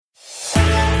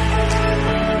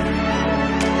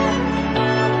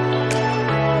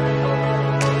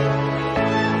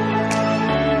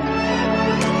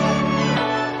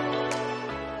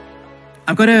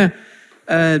I've got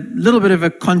a little bit of a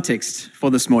context for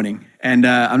this morning. And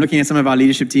I'm looking at some of our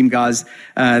leadership team guys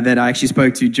that I actually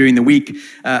spoke to during the week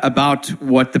about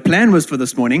what the plan was for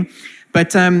this morning.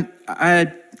 But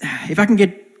if I can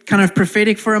get kind of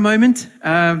prophetic for a moment,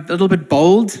 a little bit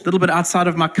bold, a little bit outside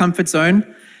of my comfort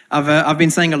zone. I've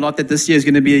been saying a lot that this year is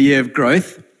going to be a year of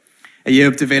growth, a year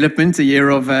of development, a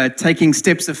year of taking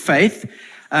steps of faith.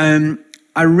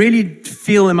 I really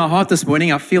feel in my heart this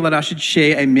morning, I feel that I should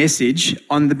share a message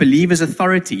on the believer's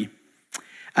authority.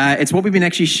 It's what we've been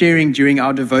actually sharing during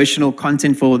our devotional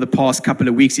content for the past couple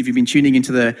of weeks. If you've been tuning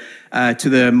into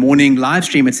the morning live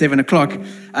stream at 7 o'clock.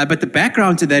 But the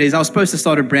background to that is I was supposed to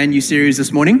start a brand new series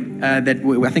this morning that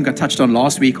I think I touched on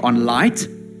last week on light.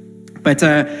 But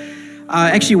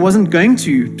I actually wasn't going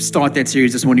to start that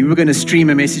series this morning. We were going to stream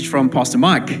a message from Pastor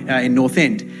Mike in North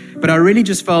End. But I really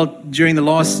just felt during the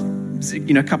last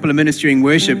couple of minutes during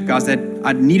worship, guys, that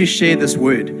I need to share this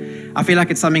word. I feel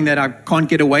like it's something that I can't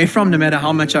get away from no matter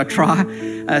how much I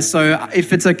try. So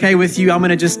if it's okay with you, I'm going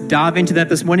to just dive into that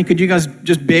this morning. Could you guys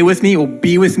just bear with me or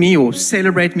be with me or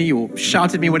celebrate me or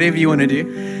shout at me, whatever you want to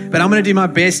do. But I'm going to do my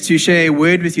best to share a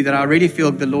word with you that I really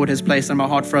feel the Lord has placed on my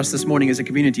heart for us this morning as a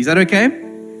community. Is that okay?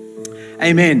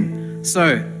 Amen.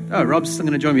 So, Rob's still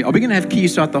going to join me. Are we going to have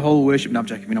keys throughout the whole worship? No, I'm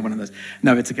joking. We're not one of those.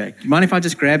 No, it's okay. Do you mind if I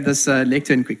just grab this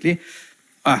lectern quickly?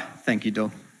 Thank you,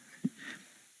 Dill.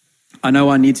 I know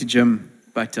I need to gym,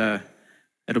 but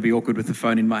it'll be awkward with the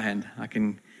phone in my hand. I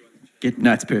can get...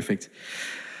 No, it's perfect.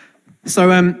 So,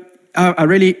 I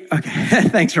really... Okay,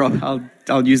 thanks, Rob.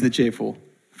 I'll use the chair for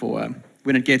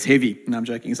when it gets heavy. No, I'm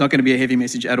joking. It's not going to be a heavy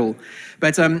message at all.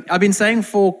 But I've been saying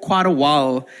for quite a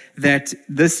while that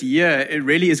this year, it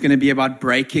really is going to be about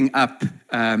breaking up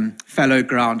fallow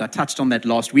ground. I touched on that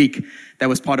last week. That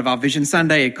was part of our Vision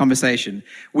Sunday conversation,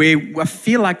 where I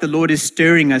feel like the Lord is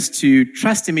stirring us to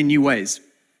trust Him in new ways,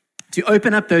 to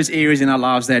open up those areas in our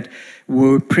lives that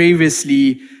were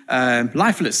previously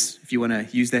lifeless, if you want to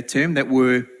use that term, that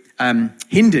were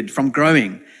hindered from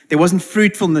growing. There wasn't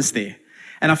fruitfulness there.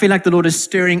 And I feel like the Lord is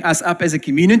stirring us up as a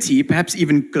community, perhaps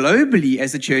even globally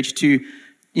as a church, to,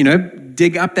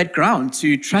 dig up that ground,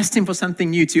 to trust Him for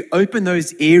something new, to open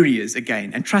those areas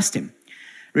again and trust Him.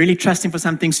 Really trust Him for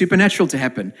something supernatural to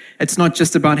happen. It's not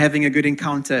just about having a good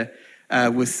encounter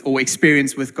or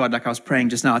experience with God, like I was praying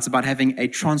just now. It's about having a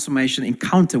transformation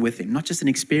encounter with Him, not just an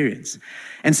experience.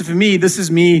 And so for me, this is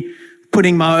me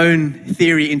putting my own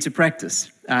theory into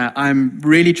practice. I'm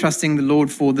really trusting the Lord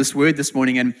for this word this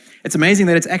morning. And it's amazing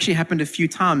that it's actually happened a few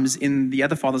times in the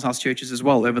other Father's House churches as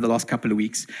well over the last couple of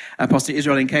weeks. Pastor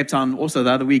Israel in Cape Town also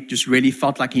the other week just really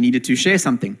felt like he needed to share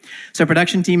something. So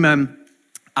production team,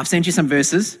 I've sent you some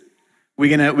verses. I'm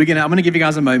going to give you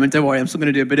guys a moment. Don't worry, I'm still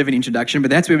going to do a bit of an introduction,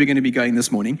 but that's where we're going to be going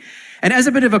this morning. And as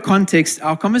a bit of a context,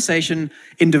 our conversation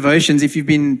in devotions, if you've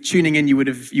been tuning in, you would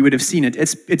have seen it.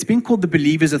 It's been called the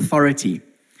believer's authority.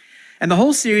 And the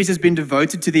whole series has been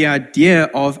devoted to the idea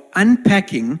of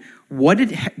unpacking what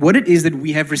it is that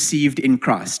we have received in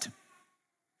Christ.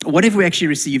 What have we actually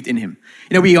received in Him?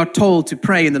 We are told to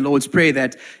pray in the Lord's Prayer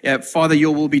that, Father,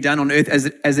 your will be done on earth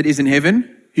as it is in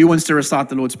heaven. Who wants to recite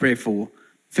the Lord's Prayer for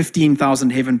 15,000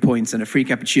 heaven points and a free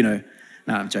cappuccino?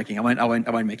 No, I'm joking. I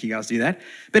won't make you guys do that.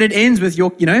 But it ends with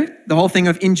the whole thing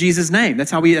of in Jesus' name.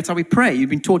 That's how we pray. You've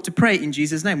been taught to pray in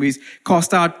Jesus' name. We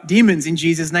cast out demons in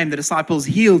Jesus' name. The disciples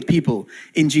healed people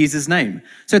in Jesus' name.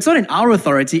 So it's not in our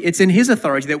authority. It's in His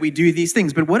authority that we do these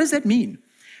things. But what does that mean?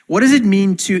 What does it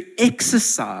mean to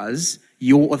exercise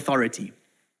your authority?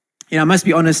 I must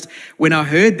be honest, when I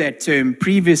heard that term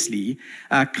previously,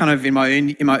 kind of in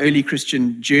my early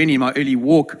Christian journey, in my early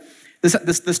walk,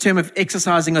 this term of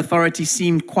exercising authority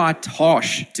seemed quite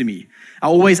harsh to me. I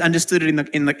always understood it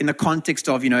in the context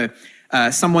of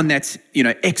someone that's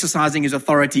exercising his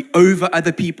authority over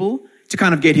other people to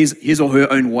kind of get his or her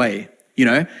own way.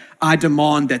 I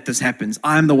demand that this happens.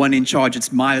 I'm the one in charge.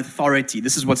 It's my authority.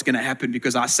 This is what's going to happen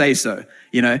because I say so.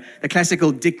 The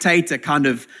classical dictator kind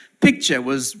of picture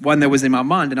was one that was in my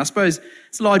mind, and I suppose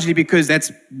it's largely because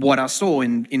that's what I saw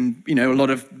in a lot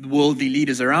of worldly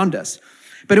leaders around us.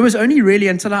 But it was only really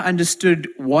until I understood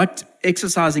what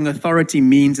exercising authority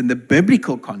means in the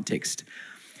biblical context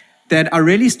that I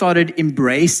really started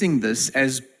embracing this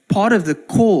as part of the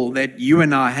call that you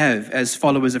and I have as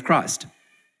followers of Christ.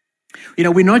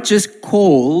 We're not just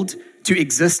called to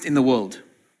exist in the world.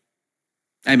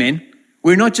 Amen.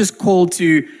 We're not just called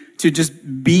to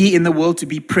just be in the world, to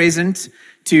be present,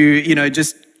 to,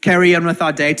 just carry on with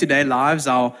our day-to-day lives,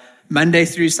 our Monday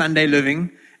through Sunday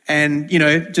living, and,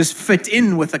 just fit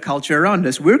in with the culture around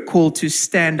us. We're called to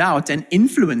stand out and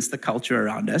influence the culture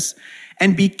around us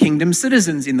and be kingdom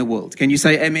citizens in the world. Can you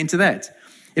say amen to that?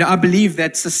 I believe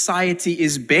that society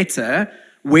is better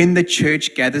when the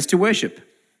church gathers to worship.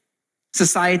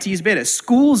 Society is better.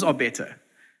 Schools are better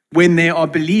when there are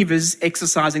believers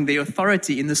exercising their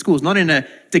authority in the schools, not in a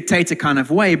dictator kind of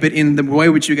way, but in the way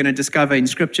which you're going to discover in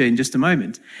Scripture in just a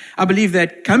moment. I believe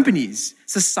that companies,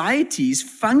 societies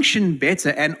function better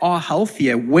and are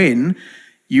healthier when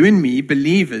you and me,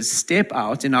 believers, step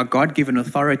out in our God-given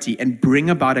authority and bring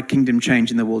about a kingdom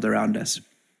change in the world around us.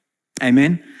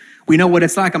 Amen? We know what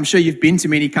it's like. I'm sure you've been to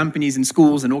many companies and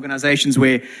schools and organizations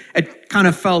where it kind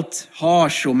of felt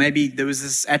harsh, or maybe there was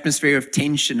this atmosphere of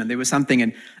tension and there was something.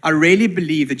 And I really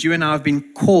believe that you and I have been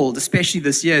called, especially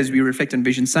this year as we reflect on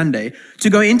Vision Sunday, to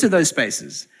go into those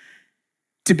spaces,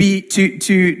 to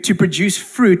produce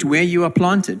fruit where you are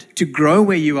planted, to grow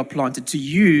where you are planted, to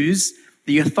use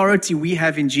the authority we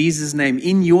have in Jesus' name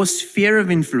in your sphere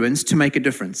of influence to make a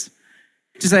difference.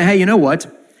 To say, hey, you know what?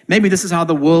 Maybe this is how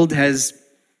the world has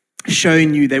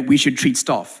shown you that we should treat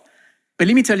staff. But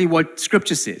let me tell you what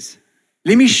Scripture says.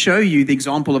 Let me show you the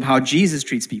example of how Jesus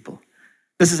treats people.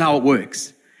 This is how it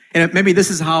works. And maybe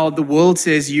this is how the world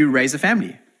says you raise a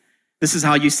family. This is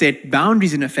how you set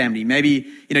boundaries in a family. Maybe,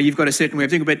 you've got a certain way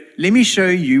of doing it, but let me show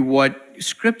you what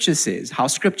Scripture says, how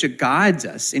Scripture guides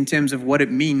us in terms of what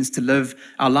it means to live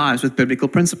our lives with biblical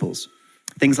principles.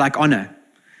 Things like honor,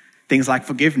 things like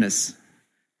forgiveness,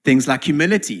 things like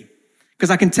humility.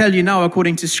 Because I can tell you now,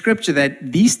 according to Scripture,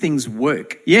 that these things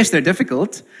work. Yes, they're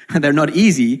difficult, and they're not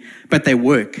easy, but they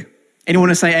work. Anyone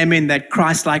want to say amen, that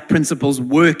Christ-like principles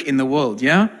work in the world,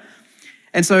 yeah?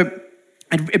 And so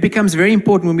it becomes very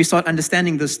important when we start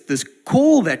understanding this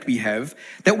call that we have,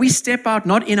 that we step out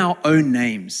not in our own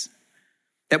names,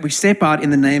 that we step out in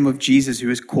the name of Jesus who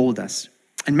has called us.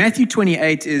 And Matthew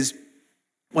 28 is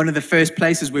one of the first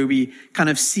places where we kind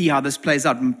of see how this plays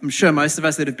out. I'm sure most of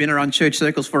us that have been around church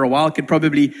circles for a while could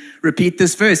probably repeat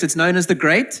this verse. It's known as the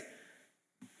Great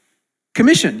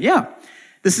Commission. Yeah.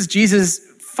 This is Jesus'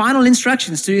 final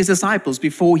instructions to his disciples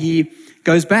before he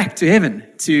goes back to heaven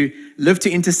to live to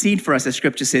intercede for us, as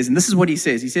Scripture says. And this is what he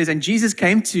says. He says, and Jesus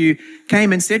came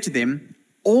and said to them,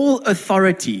 all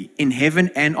authority in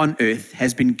heaven and on earth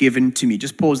has been given to me.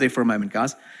 Just pause there for a moment,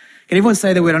 guys. Can everyone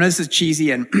say the word? I know this is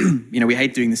cheesy and we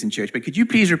hate doing this in church, but could you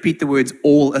please repeat the words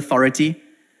all authority?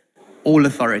 All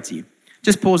authority.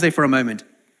 Just pause there for a moment.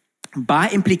 By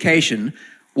implication,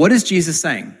 what is Jesus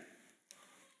saying?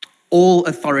 All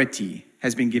authority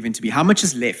has been given to me. How much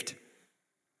is left?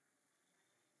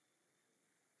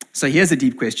 So here's a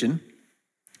deep question.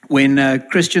 When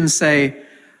Christians say,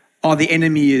 oh, the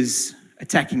enemy is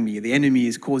attacking me, the enemy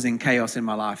is causing chaos in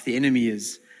my life, the enemy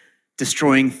is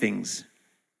destroying things,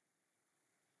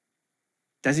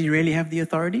 does he really have the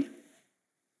authority?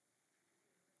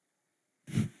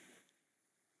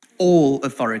 All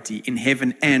authority in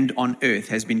heaven and on earth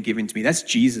has been given to me. That's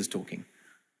Jesus talking.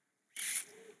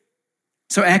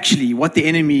 So actually, what the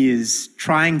enemy is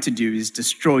trying to do is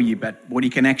destroy you, but what he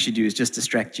can actually do is just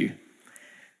distract you.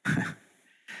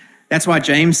 That's why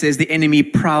James says the enemy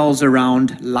prowls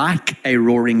around like a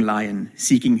roaring lion,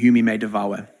 seeking whom he may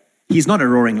devour. He's not a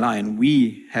roaring lion.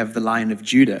 We have the Lion of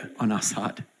Judah on our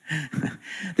side.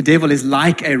 The devil is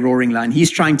like a roaring lion. He's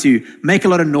trying to make a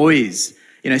lot of noise,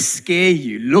 scare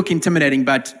you, look intimidating,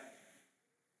 but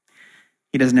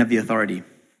he doesn't have the authority.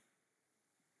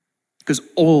 Because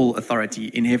all authority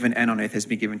in heaven and on earth has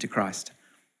been given to Christ.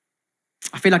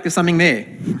 I feel like there's something there.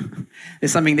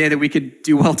 There's something there that we could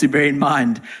do well to bear in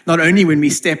mind, not only when we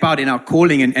step out in our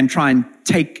calling and try and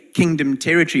take kingdom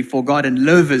territory for God and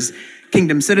live as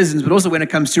kingdom citizens, but also when it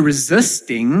comes to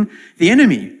resisting the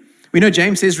enemy. We know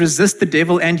James says, resist the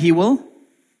devil and he will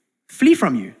flee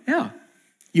from you. Yeah.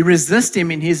 You resist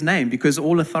him in his name because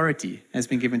all authority has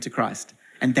been given to Christ.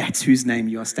 And that's whose name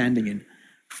you are standing in.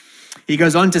 He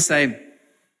goes on to say,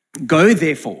 go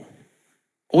therefore.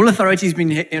 All authority has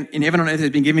been in heaven and on earth has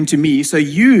been given to me. So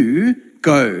you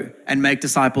go and make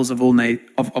disciples of all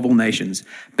nations,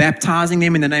 baptizing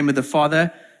them in the name of the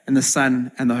Father and the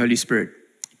Son and the Holy Spirit,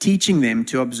 teaching them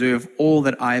to observe all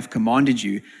that I have commanded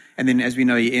you. And then, as we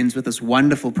know, he ends with this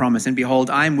wonderful promise. And behold,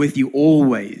 I am with you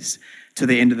always to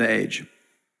the end of the age.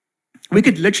 We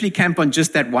could literally camp on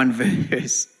just that one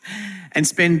verse and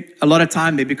spend a lot of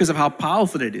time there because of how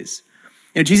powerful it is.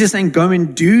 Jesus is saying, go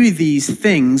and do these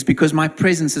things because my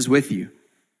presence is with you.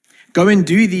 Go and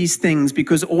do these things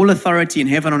because all authority in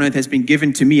heaven and on earth has been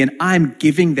given to me, and I'm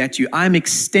giving that to you. I'm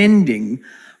extending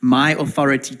my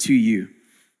authority to you.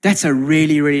 That's a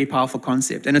really, really powerful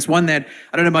concept. And it's one that,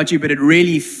 I don't know about you, but it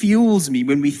really fuels me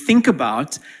when we think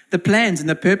about the plans and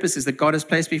the purposes that God has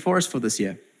placed before us for this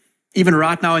year. Even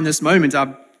right now in this moment,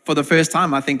 for the first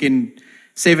time, I think in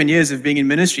 7 years of being in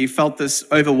ministry, felt this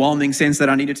overwhelming sense that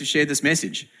I needed to share this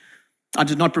message. I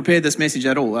did not prepare this message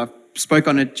at all. I spoke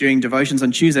on it during devotions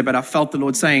on Tuesday, but I felt the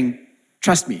Lord saying,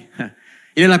 trust me.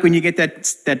 You know, like when you get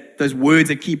those words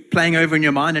that keep playing over in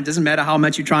your mind, it doesn't matter how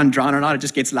much you try and drown it out, it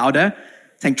just gets louder,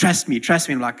 saying, trust me.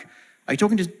 I'm like, are you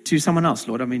talking to someone else,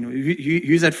 Lord? I mean,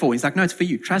 who's that for? He's like, no, it's for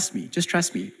you. Trust me. Just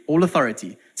trust me. All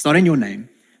authority. It's not in your name.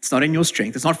 It's not in your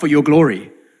strength. It's not for your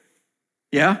glory.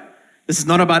 Yeah? This is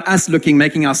not about us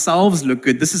making ourselves look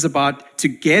good. This is about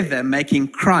together making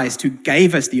Christ, who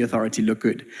gave us the authority, look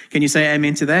good. Can you say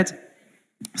amen to that?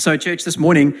 So, church, this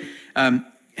morning,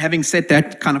 having set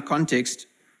that kind of context,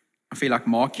 I feel like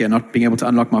Mark here, not being able to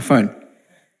unlock my phone.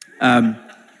 I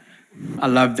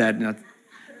love that.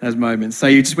 Those moments. So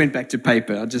you just went back to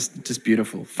paper. Just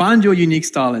beautiful. Find your unique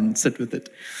style and sit with it.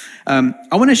 I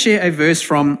want to share a verse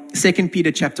from 2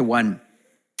 Peter chapter 1,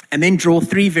 and then draw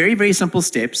 3 very, very simple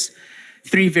steps,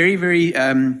 3 very, very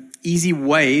easy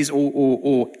ways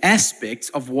or aspects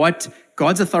of what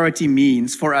God's authority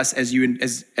means for us as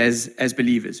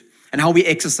believers, and how we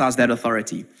exercise that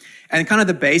authority. And kind of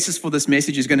the basis for this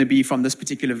message is going to be from this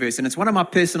particular verse. And it's one of my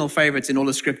personal favorites in all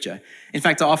of Scripture. In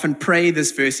fact, I often pray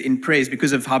this verse in prayers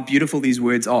because of how beautiful these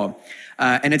words are.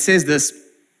 And it says this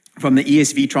from the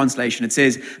ESV translation. It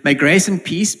says, may grace and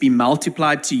peace be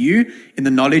multiplied to you in the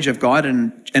knowledge of God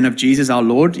and of Jesus our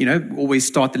Lord. You know, always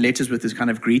start the letters with this kind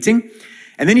of greeting.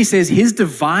 And then he says, his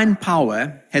divine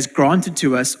power has granted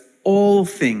to us all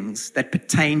things that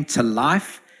pertain to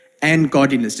life and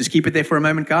godliness. Just keep it there for a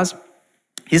moment, guys.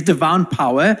 His divine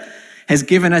power has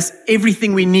given us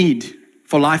everything we need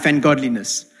for life and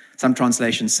godliness, some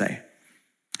translations say.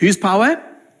 Whose power?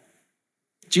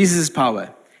 Jesus'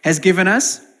 power has given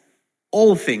us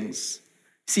all things.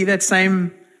 See that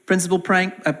same principle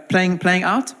playing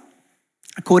out?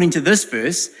 According to this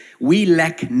verse, we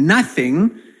lack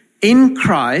nothing in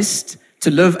Christ to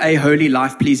live a holy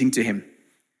life pleasing to him.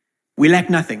 We lack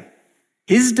nothing.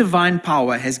 His divine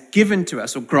power has given to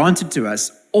us or granted to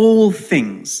us all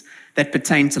things that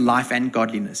pertain to life and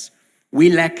godliness. We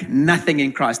lack nothing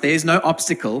in Christ. There is no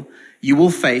obstacle you will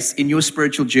face in your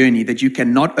spiritual journey that you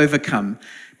cannot overcome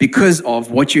because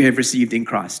of what you have received in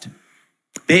Christ.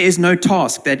 There is no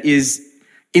task that is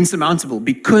insurmountable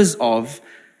because of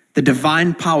the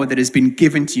divine power that has been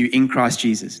given to you in Christ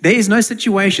Jesus. There is no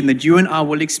situation that you and I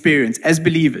will experience as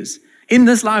believers in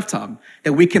this lifetime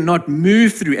that we cannot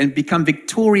move through and become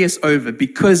victorious over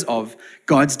because of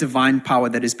God's divine power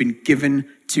that has been given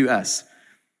to us.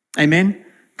 Amen?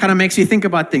 Kind of makes you think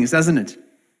about things, doesn't it?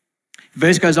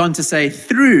 Verse goes on to say,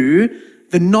 through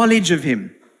the knowledge of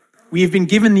him. We have been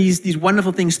given these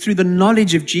wonderful things through the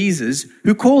knowledge of Jesus,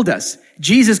 who called us.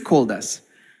 Jesus called us.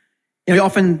 You know,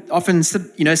 often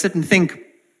sit and think,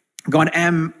 God,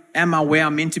 am I where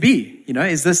I'm meant to be? You know,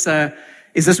 is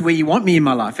this where you want me in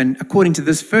my life? And according to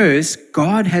this verse,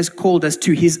 God has called us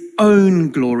to his own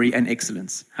glory and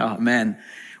excellence. Oh man,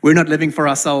 we're not living for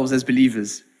ourselves as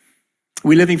believers.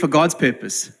 We're living for God's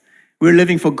purpose. We're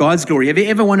living for God's glory. Have you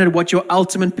ever wondered what your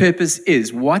ultimate purpose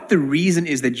is? What the reason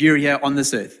is that you're here on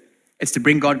this earth? It's to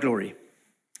bring God glory.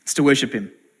 It's to worship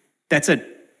him. That's it.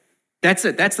 That's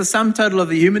it. That's the sum total of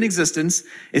the human existence,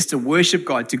 is to worship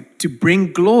God, to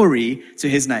bring glory to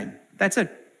his name. That's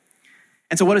it.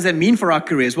 And so what does that mean for our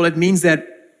careers? Well, it means that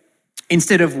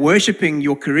instead of worshiping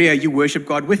your career, you worship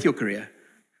God with your career.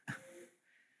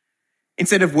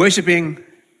 Instead of worshiping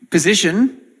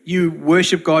position, you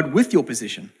worship God with your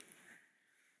position.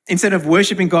 Instead of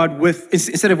worshiping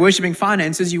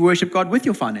finances, you worship God with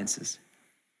your finances.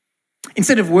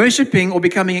 Instead of worshiping or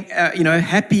becoming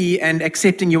happy and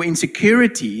accepting your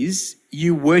insecurities,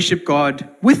 you worship God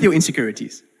with your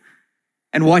insecurities.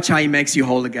 And watch how he makes you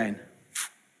whole again.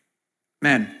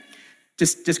 Man,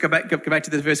 just go back to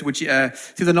this verse, which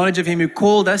through the knowledge of him who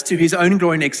called us to his own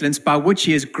glory and excellence, by which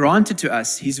he has granted to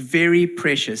us his very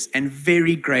precious and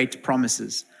very great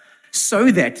promises,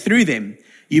 so that through them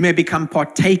you may become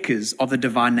partakers of the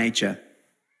divine nature,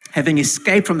 having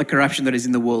escaped from the corruption that is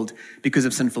in the world because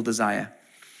of sinful desire.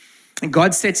 And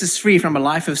God sets us free from a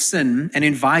life of sin and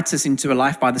invites us into a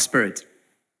life by the Spirit.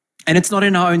 And it's not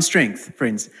in our own strength,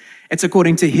 friends. It's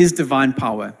according to his divine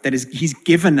power that he's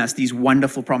given us these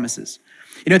wonderful promises.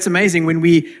 You know, it's amazing when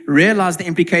we realize the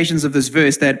implications of this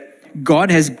verse that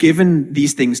God has given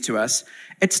these things to us.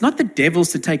 It's not the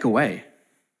devil's to take away.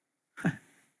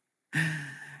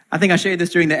 I think I shared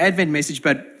this during the Advent message,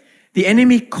 but the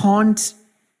enemy can't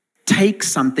take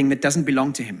something that doesn't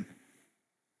belong to him.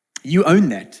 You own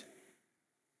that.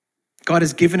 God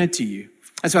has given it to you.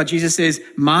 That's why Jesus says,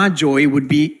 my joy would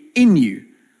be in you.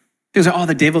 People say, oh,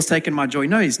 the devil's taken my joy.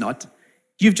 No, he's not.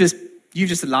 You've just You've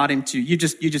just allowed him to, you've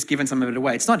just given some of it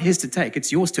away. It's not his to take,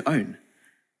 it's yours to own.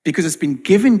 Because it's been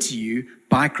given to you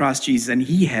by Christ Jesus, and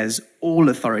he has all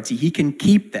authority. He can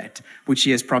keep that which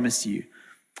he has promised you.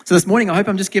 So this morning, I hope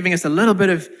I'm just giving us a little bit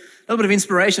of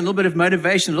inspiration, a little bit of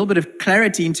motivation, a little bit of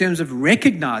clarity in terms of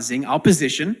recognizing our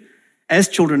position as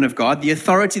children of God, the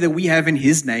authority that we have in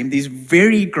his name, these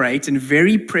very great and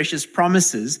very precious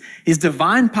promises, his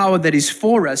divine power that is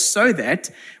for us, so that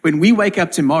when we wake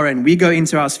up tomorrow and we go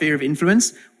into our sphere of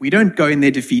influence, we don't go in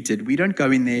there defeated. We don't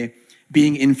go in there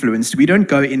being influenced. We don't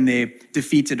go in there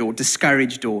defeated or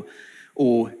discouraged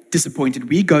or disappointed.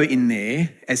 We go in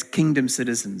there as kingdom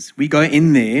citizens. We go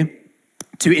in there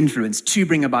to influence, to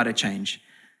bring about a change,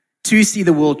 to see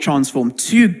the world transformed,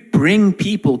 to bring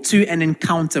people to an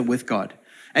encounter with God.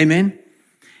 Amen?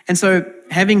 And so,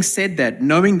 having said that,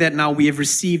 knowing that now we have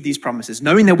received these promises,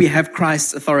 knowing that we have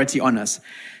Christ's authority on us,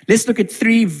 let's look at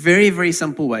three very, very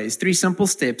simple ways, three simple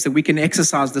steps that we can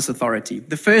exercise this authority.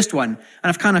 The first one, and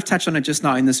I've kind of touched on it just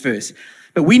now in this verse,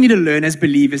 but we need to learn as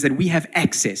believers that we have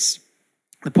access.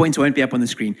 The points won't be up on the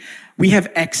screen. We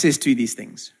have access to these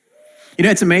things. You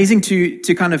know, it's amazing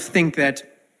to kind of think that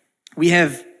we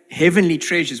have heavenly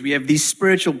treasures. We have these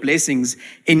spiritual blessings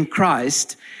in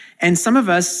Christ, and some of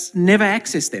us never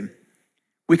access them.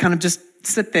 We kind of just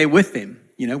sit there with them.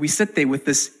 You know, we sit there with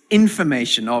this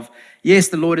information of, yes,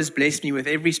 the Lord has blessed me with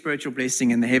every spiritual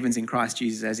blessing in the heavens in Christ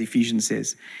Jesus, as Ephesians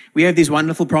says. We have these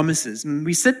wonderful promises, and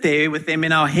we sit there with them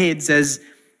in our heads as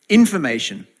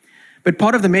information. But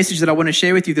part of the message that I want to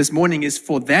share with you this morning is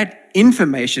for that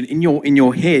information in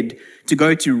your head to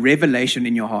go to revelation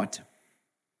in your heart.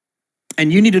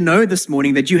 And you need to know this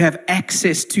morning that you have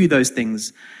access to those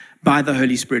things by the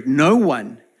Holy Spirit. No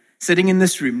one sitting in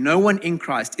this room, no one in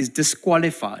Christ is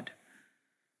disqualified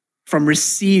from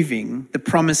receiving the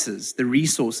promises, the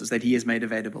resources that he has made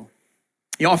available.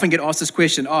 You often get asked this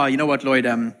question, you know what, Lloyd,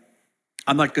 I'm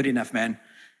not good enough, man.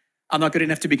 I'm not good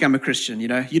enough to become a Christian, you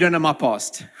know. You don't know my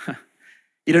past.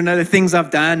 You don't know the things I've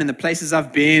done and the places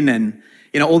I've been and,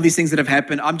 you know, all these things that have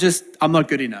happened. I'm not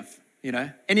good enough, you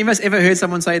know. Any of us ever heard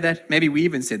someone say that? Maybe we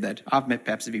even said that.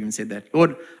 Perhaps have even said that.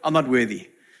 Lord, I'm not worthy.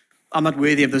 I'm not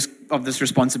worthy of this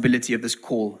responsibility, of this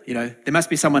call, you know. There must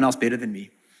be someone else better than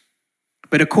me.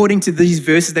 But according to these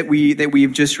verses that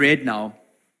we've just read now,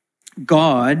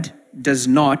 God does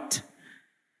not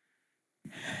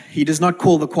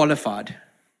call the qualified.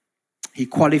 He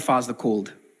qualifies the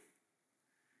called.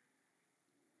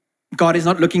 God is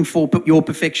not looking for your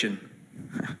perfection.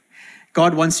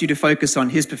 God wants you to focus on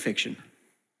his perfection.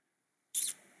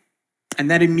 And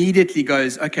that immediately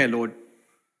goes, okay, Lord,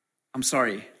 I'm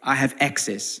sorry. I have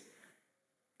access.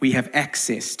 We have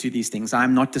access to these things. I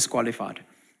am not disqualified.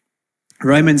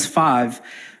 Romans 5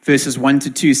 verses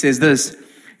 1-2 says this,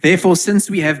 therefore, since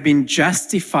we have been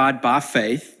justified by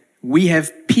faith, we have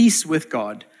peace with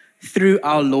God through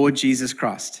our Lord Jesus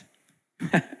Christ.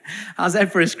 How's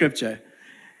that for a scripture?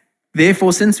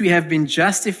 Therefore, since we have been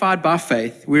justified by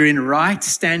faith, we're in right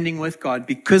standing with God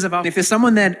because of if there's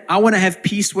someone that I want to have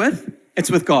peace with, it's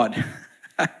with God,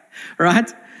 right?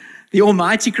 The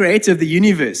Almighty Creator of the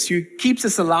universe who keeps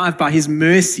us alive by his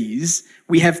mercies,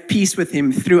 we have peace with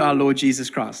him through our Lord Jesus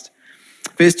Christ.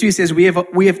 Verse 2 says, we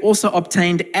have also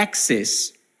obtained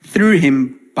access through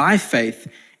him by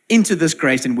faith into this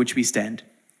grace in which we stand.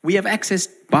 We have access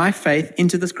by faith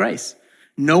into this grace.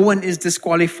 No one is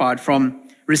disqualified from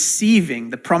receiving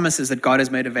the promises that God has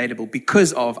made available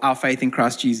because of our faith in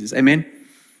Christ Jesus. Amen?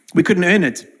 We couldn't earn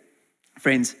it,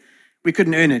 friends. We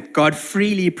couldn't earn it. God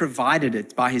freely provided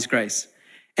it by his grace.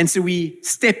 And so we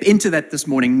step into that this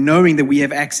morning knowing that we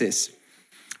have access.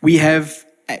 We have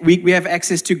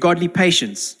access to godly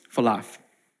patience for life.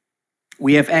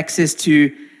 We have access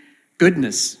to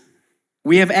goodness.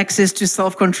 We have access to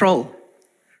self-control,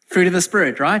 fruit of the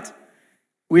Spirit, right?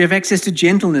 We have access to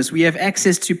gentleness. We have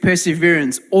access to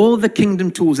perseverance, all the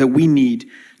kingdom tools that we need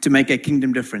to make a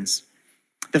kingdom difference.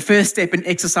 The first step in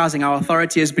exercising our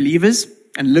authority as believers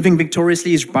and living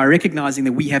victoriously is by recognizing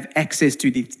that we have access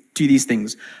to these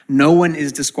things. No one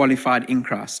is disqualified in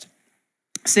Christ.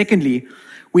 Secondly,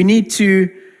 we need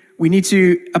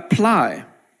to apply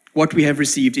what we have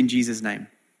received in Jesus' name.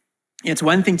 It's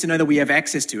one thing to know that we have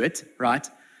access to it, right?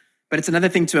 But it's another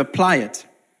thing to apply it.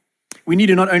 We need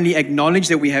to not only acknowledge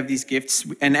that we have these gifts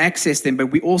and access them, but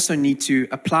we also need to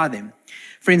apply them.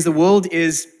 Friends, the world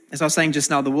is, as I was saying just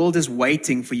now, the world is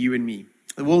waiting for you and me.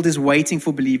 The world is waiting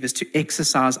for believers to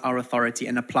exercise our authority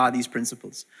and apply these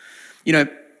principles. You know,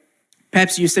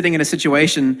 perhaps you're sitting in a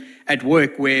situation at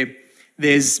work where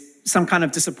there's some kind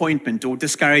of disappointment or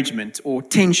discouragement or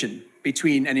tension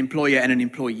between an employer and an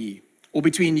employee, or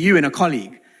between you and a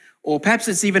colleague, Or perhaps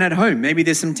it's even at home. Maybe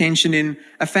there's some tension in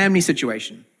a family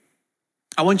situation.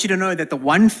 I want you to know that the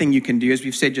one thing you can do, as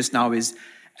we've said just now, is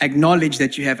acknowledge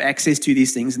that you have access to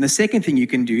these things. And the second thing you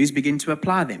can do is begin to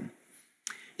apply them.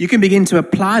 You can begin to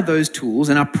apply those tools,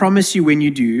 and I promise you when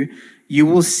you do, you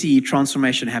will see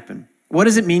transformation happen. What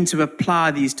does it mean to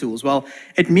apply these tools? Well,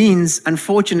 it means,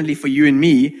 unfortunately for you and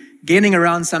me, getting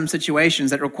around some situations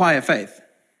that require faith.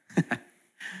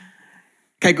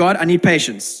 Okay, God, I need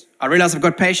patience. I realize I've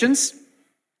got patience.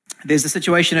 There's a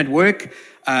situation at work.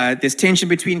 There's tension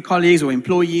between colleagues or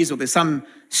employees, or there's some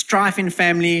strife in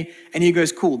family. And he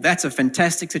goes, cool, that's a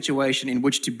fantastic situation in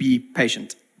which to be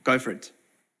patient. Go for it.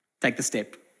 Take the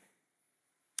step.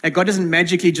 And God doesn't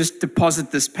magically just deposit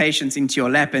this patience into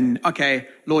your lap and, okay,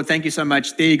 Lord, thank you so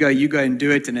much. There you go and do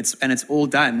it, and it's all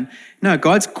done. No,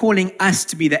 God's calling us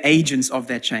to be the agents of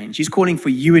that change. He's calling for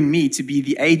you and me to be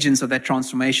the agents of that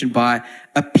transformation by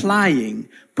applying,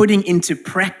 putting into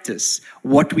practice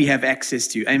what we have access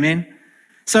to. Amen?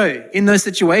 So in those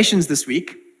situations this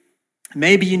week,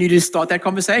 maybe you need to start that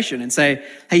conversation and say,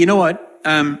 hey, you know what?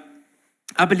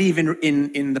 I believe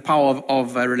in the power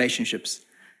of relationships.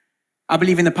 I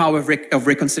believe in the power of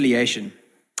reconciliation.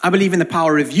 I believe in the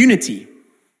power of unity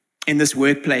in this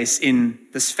workplace, in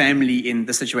this family, in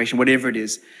this situation, whatever it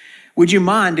is. Would you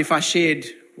mind if I shared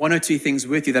one or two things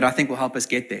with you that I think will help us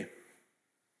get there?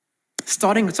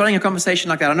 Starting a conversation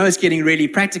like that. I know it's getting really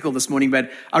practical this morning,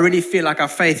 but I really feel like our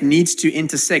faith needs to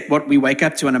intersect what we wake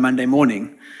up to on a Monday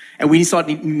morning. And we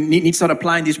need to start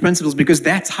applying these principles, because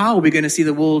that's how we're going to see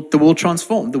the world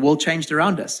transformed, the world changed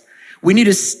around us. We need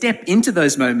to step into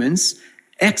those moments,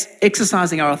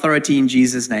 exercising our authority in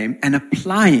Jesus' name and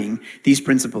applying these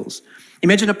principles.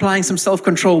 Imagine applying some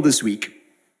self-control this week.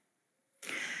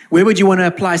 Where would you want to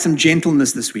apply some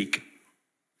gentleness this week?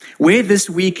 Where this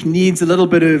week needs a little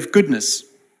bit of goodness?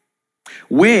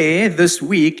 Where this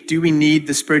week do we need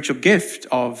the spiritual gift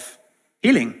of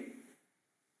healing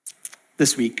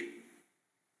this week?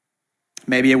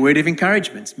 Maybe a word of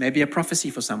encouragement, maybe a prophecy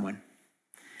for someone.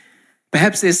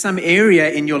 Perhaps there's some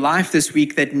area in your life this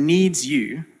week that needs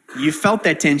you. You felt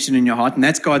that tension in your heart, and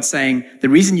that's God saying, the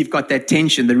reason you've got that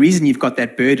tension, the reason you've got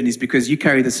that burden is because you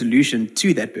carry the solution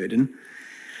to that burden.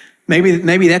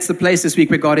 Maybe that's the place this week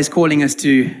where God is calling us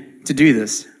to do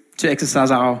this, to exercise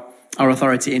our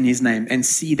authority in His name and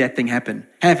see that thing happen.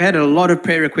 I've had a lot of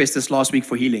prayer requests this last week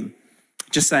for healing.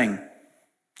 Just saying.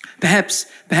 Perhaps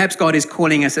God is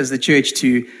calling us as the church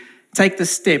to take the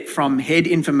step from head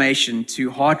information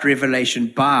to heart revelation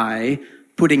by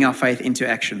putting our faith into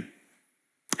action.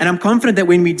 And I'm confident that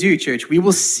when we do, church, we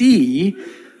will see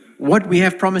what we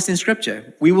have promised in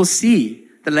Scripture. We will see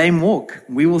the lame walk.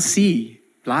 We will see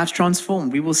lives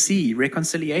transformed. We will see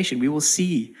reconciliation. We will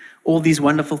see all these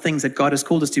wonderful things that God has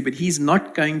called us to. But He's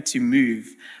not going to move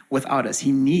without us.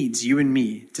 He needs you and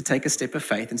me to take a step of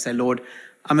faith and say, Lord,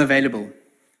 I'm available.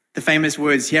 The famous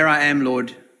words, here I am,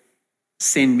 Lord,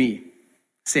 send me.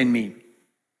 Send me.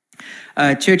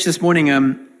 Church, this morning,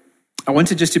 I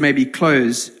wanted just to maybe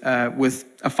close with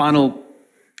a final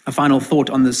thought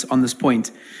on this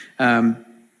point.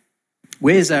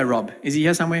 Where's Rob? Is he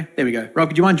here somewhere? There we go. Rob,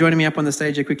 do you mind joining me up on the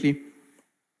stage here quickly?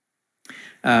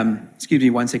 Excuse me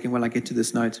 1 second while I get to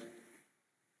this note.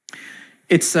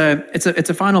 It's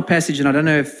a final passage, and I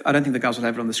don't think the guys will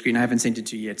have it on the screen. I haven't sent it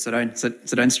to you yet, so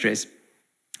don't stress.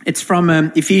 It's from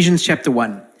Ephesians chapter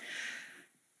 1.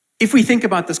 If we think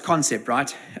about this concept,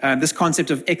 right, this concept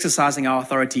of exercising our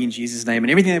authority in Jesus' name and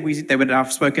everything that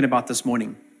I've spoken about this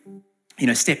morning,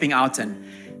 stepping out and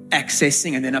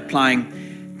accessing and then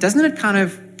applying, doesn't it kind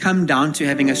of come down to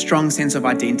having a strong sense of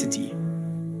identity?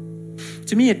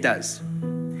 To me, it does.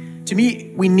 To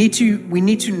me, we need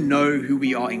to know who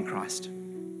we are in Christ.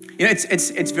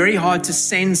 It's very hard to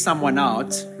send someone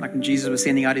out, like when Jesus was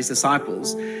sending out His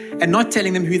disciples, and not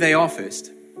telling them who they are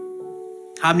first.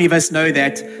 How many of us know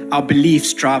that our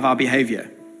beliefs drive our behavior?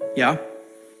 Yeah?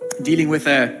 Dealing with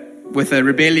a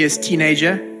rebellious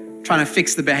teenager, trying to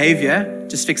fix the behavior,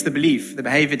 just fix the belief. The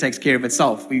behavior takes care of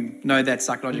itself. We know that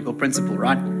psychological principle,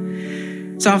 right?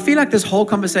 So I feel like this whole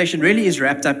conversation really is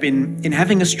wrapped up in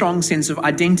having a strong sense of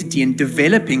identity and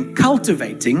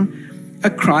cultivating a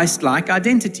Christ-like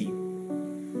identity.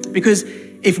 Because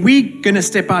if we're going to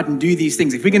step out and do these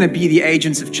things, if we're going to be the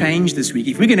agents of change this week,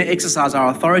 if we're going to exercise our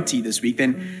authority this week,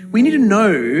 then we need to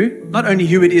know not only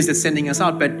who it is that's sending us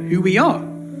out, but who we are.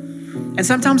 And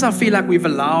sometimes I feel like we've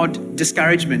allowed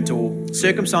discouragement or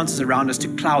circumstances around us to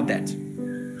cloud that.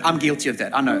 I'm guilty of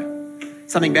that, I know.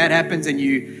 Something bad happens and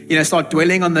you start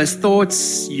dwelling on those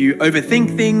thoughts, you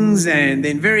overthink things, and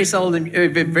then very seldom, very,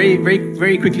 very,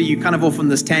 very quickly you kind of off on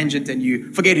this tangent and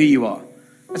you forget who you are.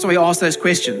 That's why we ask those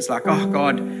questions like, oh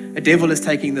God, a devil is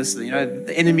taking this,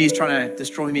 the enemy is trying to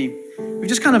destroy me. We've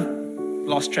just kind of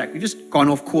lost track. We've just gone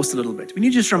off course a little bit. We need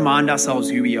to just remind ourselves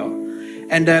who we are.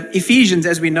 And Ephesians,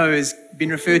 as we know, has been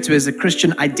referred to as a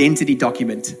Christian identity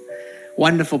document.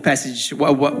 Wonderful passage, a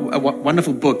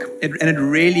wonderful book.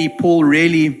 Paul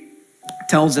really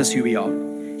tells us who we are.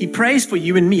 He prays for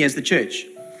you and me as the church.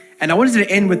 And I wanted to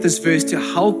end with this verse to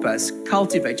help us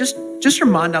cultivate, just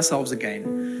remind ourselves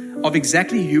again of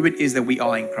exactly who it is that we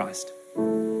are in Christ.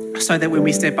 So that when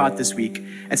we step out this week,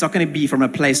 it's not going to be from a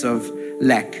place of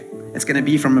lack. It's going to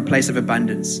be from a place of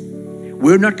abundance.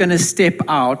 We're not going to step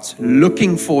out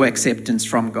looking for acceptance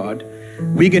from God.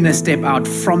 We're going to step out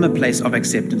from a place of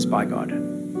acceptance by God.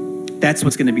 That's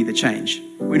what's going to be the change.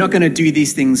 We're not going to do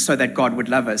these things so that God would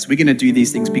love us. We're going to do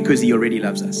these things because He already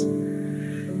loves us.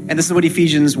 And this is what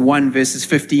Ephesians 1 verses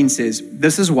 15 says.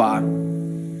 This is why,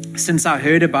 since I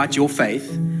heard about your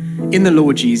faith in the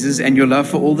Lord Jesus and your love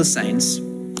for all the saints,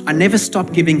 I never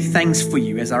stop giving thanks for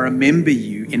you as I remember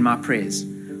you in my prayers.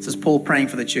 This is Paul praying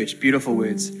for the church. Beautiful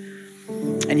words.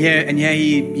 And here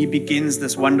he begins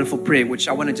this wonderful prayer, which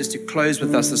I wanted just to close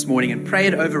with us this morning and pray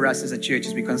it over us as a church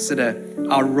as we consider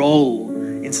our role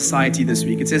in society this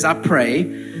week. It says, I pray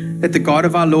that the God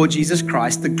of our Lord Jesus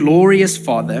Christ, the glorious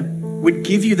Father, would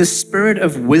give you the spirit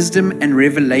of wisdom and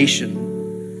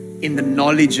revelation in the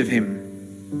knowledge of Him.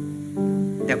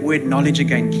 That word knowledge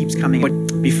again keeps coming.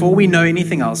 But before we know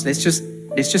anything else, let's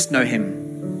just know Him.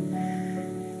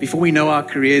 Before we know our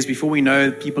careers, before we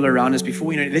know people around us,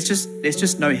 let's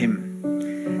just know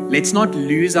Him. Let's not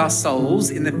lose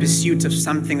ourselves in the pursuit of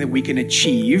something that we can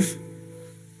achieve.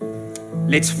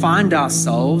 Let's find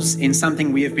ourselves in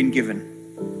something we have been given.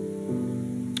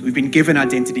 We've been given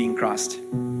identity in Christ.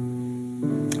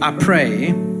 I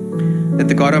pray that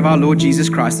the God of our Lord Jesus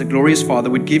Christ, the glorious Father,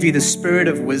 would give you the spirit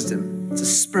of wisdom. It's a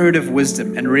spirit of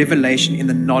wisdom and revelation in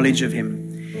the knowledge of Him.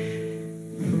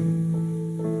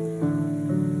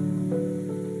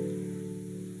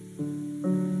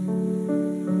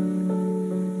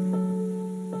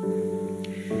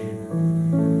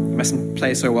 Mustn't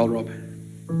play so well, Rob.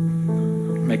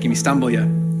 Making me stumble here.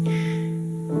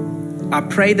 I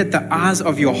pray that the eyes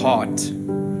of your heart,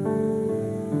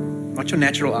 not your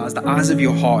natural eyes, the eyes of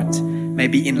your heart may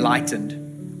be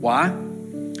enlightened. Why?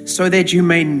 So that you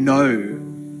may know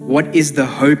what is the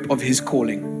hope of His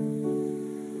calling.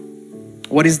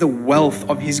 What is the wealth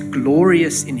of His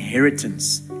glorious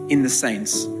inheritance in the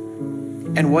saints?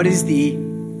 And what is the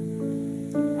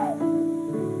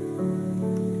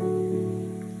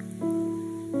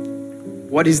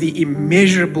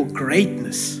immeasurable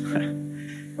greatness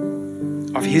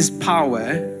of His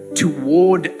power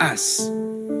toward us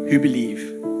who believe?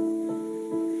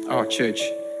 Oh, church,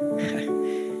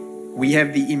 we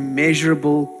have the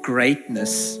immeasurable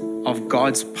greatness of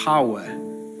God's power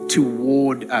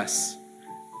toward us.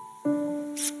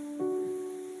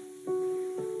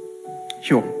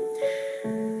 Sure.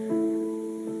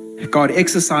 God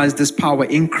exercised this power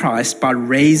in Christ by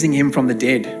raising Him from the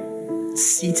dead,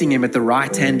 seating Him at the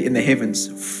right hand in the heavens,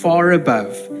 far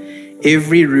above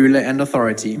every ruler and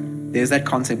authority. There's that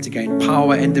concept again,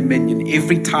 power and dominion,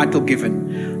 every title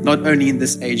given, not only in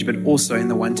this age, but also in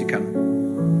the one to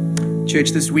come.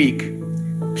 Church, this week,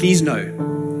 please know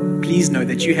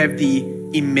that you have the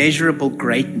immeasurable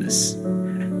greatness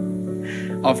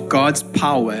of God's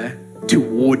power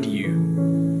toward you.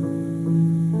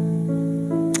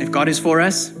 If God is for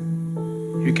us,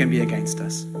 who can be against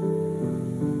us?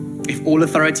 If all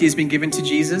authority has been given to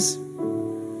Jesus,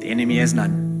 the enemy has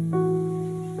none.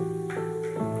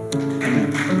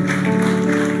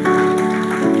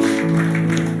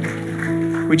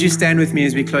 Would you stand with me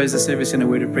as we close the service in a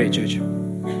word of prayer, church?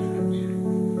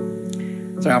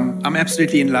 So I'm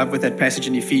absolutely in love with that passage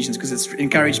in Ephesians because it's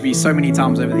encouraged me so many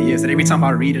times over the years that every time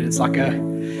I read it, it's like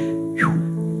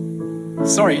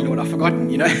sorry, Lord, I've forgotten,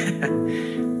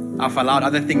 I've allowed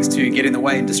other things to get in the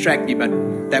way and distract me, but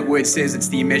that word says it's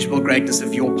the immeasurable greatness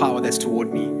of your power that's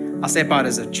toward me. I step out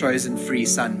as a chosen free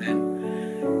son,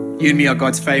 man. You and me are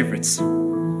God's favorites.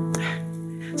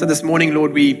 So this morning,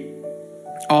 Lord, we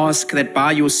ask that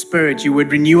by your Spirit, you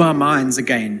would renew our minds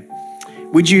again.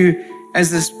 Would you, as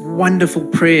this wonderful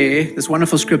prayer, this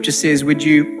wonderful scripture says, would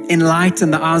you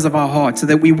enlighten the eyes of our hearts so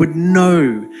that we would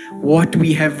know what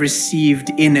we have received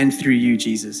in and through you,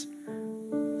 Jesus.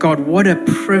 God, what a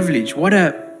privilege, what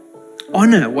a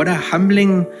honor, what a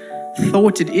humbling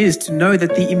thought it is to know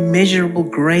that the immeasurable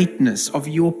greatness of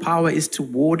your power is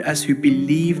toward us who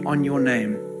believe on your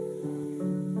name.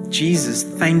 Jesus,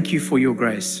 thank you for your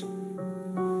grace.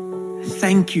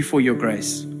 Thank you for your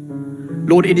grace.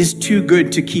 Lord, it is too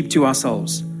good to keep to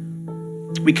ourselves.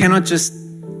 We cannot just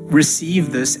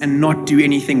receive this and not do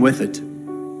anything with it.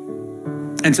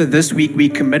 And so this week we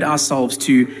commit ourselves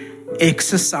to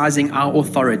exercising our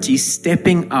authority,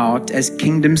 stepping out as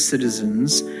kingdom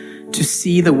citizens to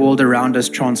see the world around us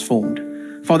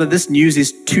transformed. Father, this news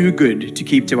is too good to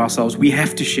keep to ourselves. We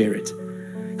have to share it.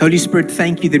 Holy Spirit,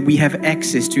 thank you that we have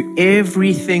access to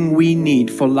everything we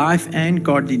need for life and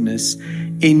godliness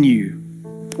in you.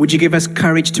 Would you give us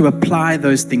courage to apply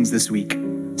those things this week?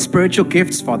 Spiritual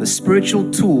gifts, Father,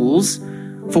 spiritual tools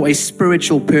for a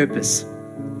spiritual purpose.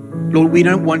 Lord, we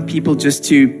don't want people just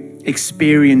to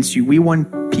experience you. We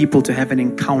want people to have an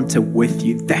encounter with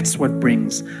you. That's what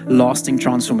brings lasting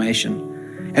transformation.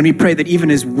 And we pray that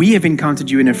even as we have encountered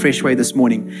you in a fresh way this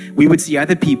morning, we would see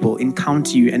other people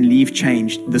encounter you and leave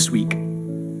changed this week.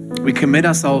 We commit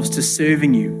ourselves to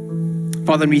serving you.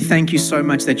 Father, and we thank you so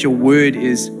much that your word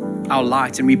is our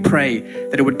light, and we pray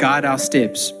that it would guide our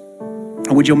steps.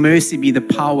 And would your mercy be the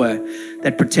power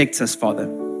that protects us, Father,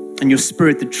 and your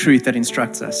spirit the truth that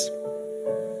instructs us.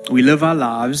 We live our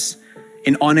lives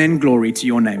in honor and glory to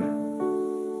your name.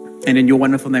 And in your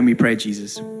wonderful name we pray,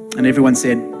 Jesus. And everyone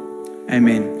said,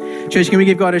 Amen. Church, can we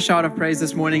give God a shout of praise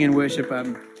this morning and worship?